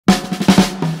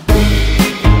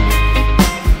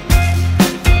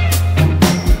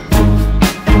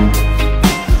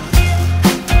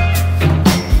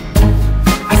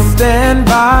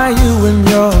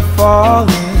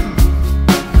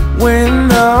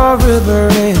river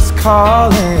is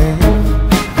calling.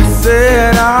 I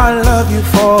said I love you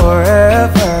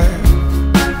forever.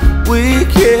 We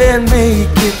can make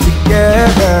it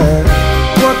together.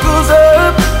 What goes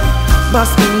up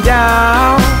must come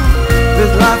down.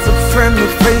 There's lots of friendly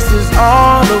faces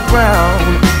all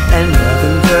around, and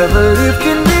nothing's ever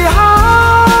lifting me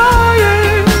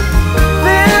higher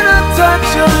than a touch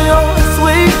of your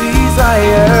sweet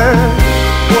desire.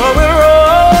 Well, we're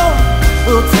all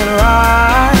built in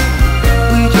right.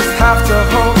 We just have to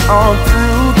hold on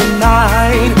through the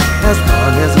night. As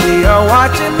long as we are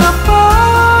watching the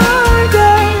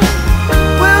fire,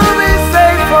 we'll be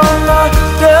safe from the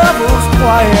devil's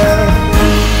choir.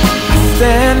 I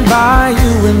stand by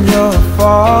you when you're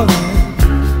falling,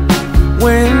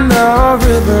 when the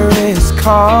river is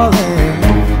calling.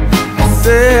 I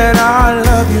said I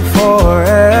love you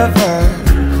forever.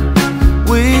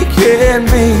 We can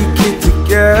make it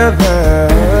together.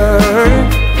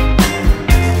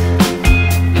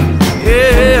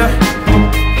 Yeah,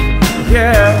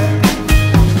 yeah.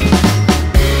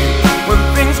 When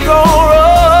things go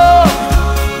wrong,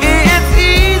 it's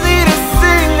easy to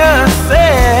sing a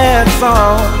sad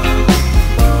song.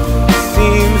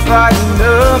 Seems like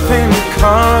nothing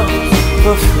comes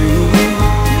for free,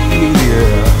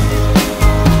 yeah.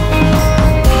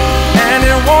 And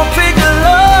it won't take a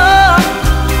lot.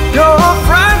 Your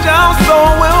fragile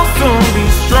soul will soon be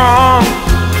strong.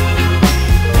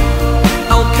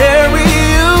 I'll carry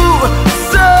you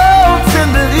so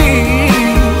tenderly.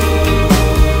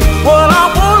 What I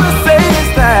wanna say is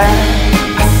that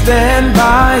I stand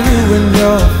by you when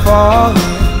you're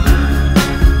falling,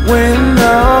 when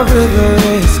the river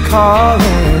is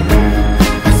calling.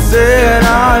 I said I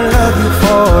love you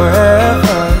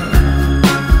forever.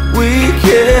 We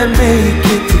can make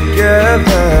it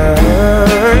together.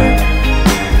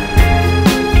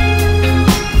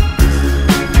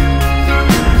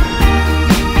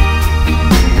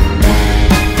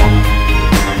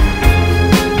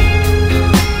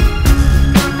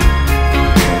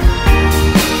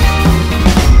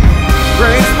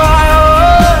 Breaks my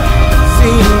heart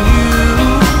seeing you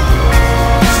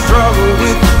struggle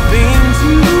with the things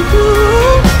you do,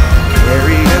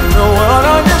 carrying the world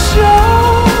on your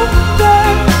shoulder.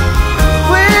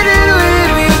 When did we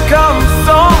become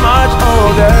so much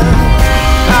older?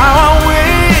 Now I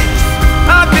wish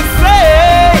I could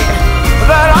say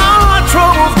that all my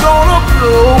troubles gonna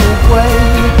blow away,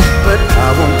 but I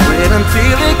won't quit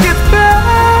until it gets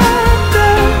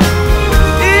better,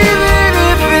 even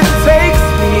if it takes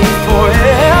me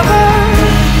forever.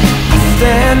 I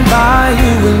stand by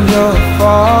you when you're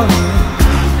falling,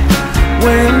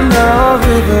 when the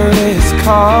river is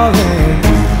calling.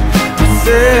 I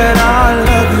said I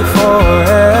love you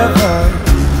forever.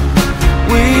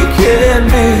 We can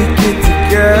make it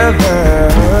together.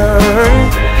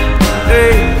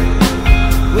 Hey,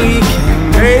 we can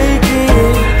make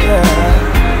it, yeah.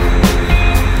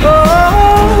 Oh,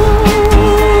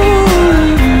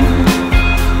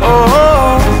 oh,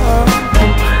 oh,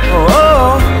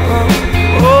 oh,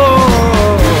 oh.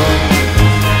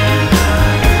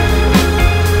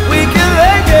 We can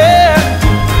make it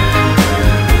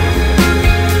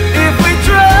if we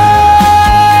try.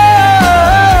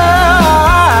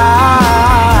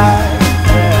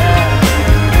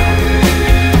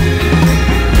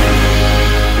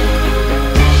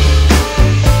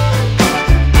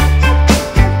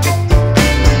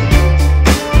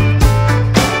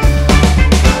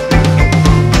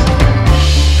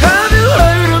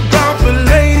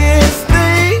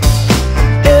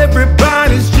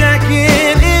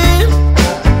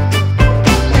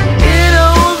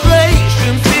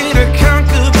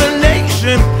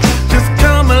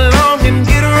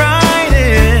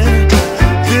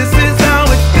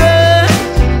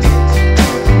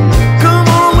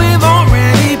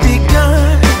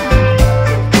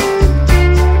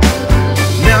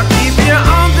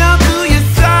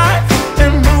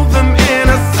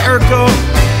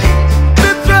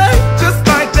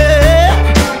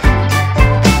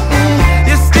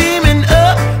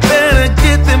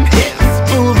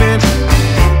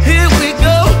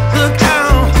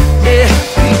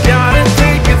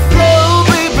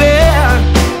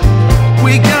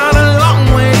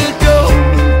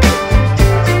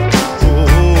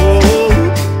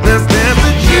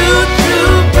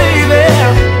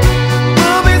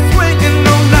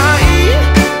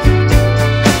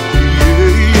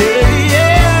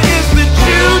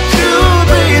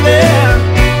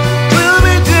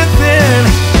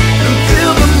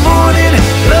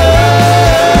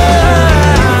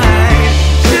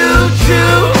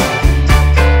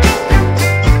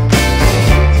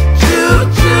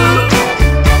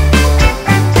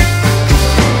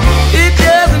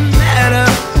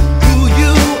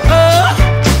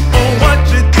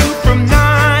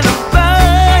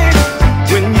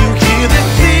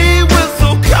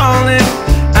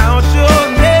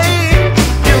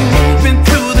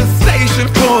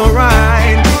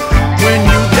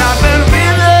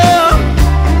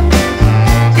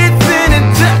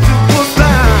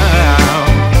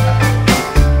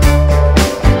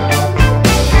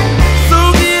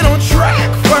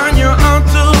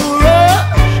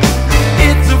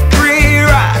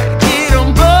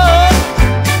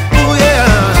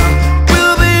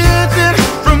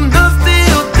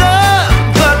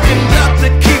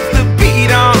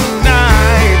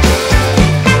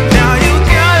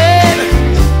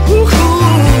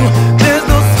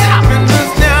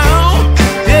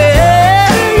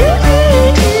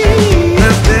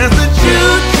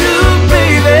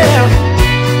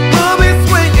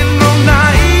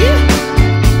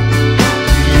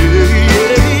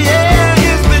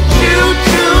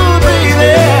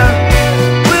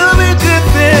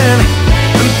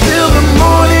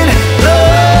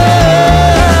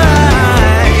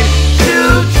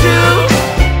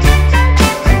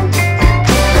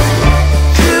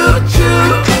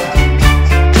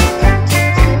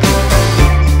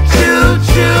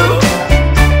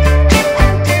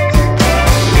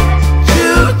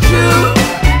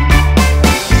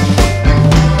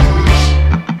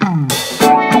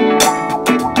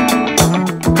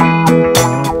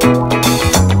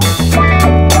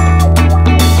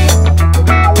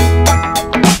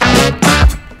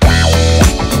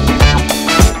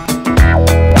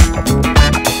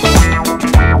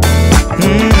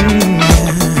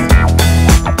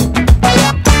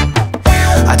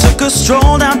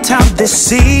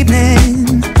 this evening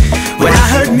when I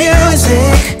heard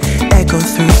music echo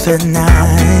through the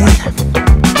night.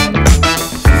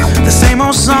 The same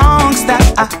old songs that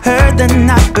I heard the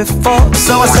night before.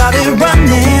 So I started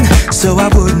running so I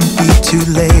wouldn't be too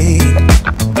late.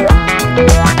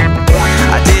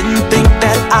 I didn't think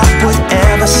that I would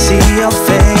ever see your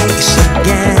face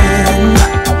again,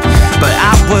 but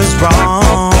I was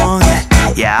wrong,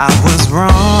 yeah, I was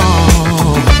wrong.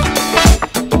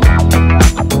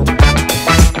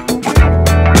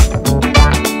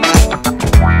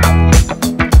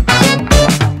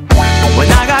 When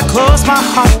I got close, my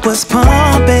heart was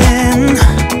pumping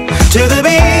to the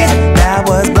beat that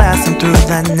was blasting through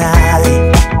the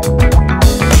night.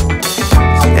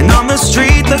 And on the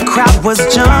street, the crowd was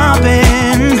jumping.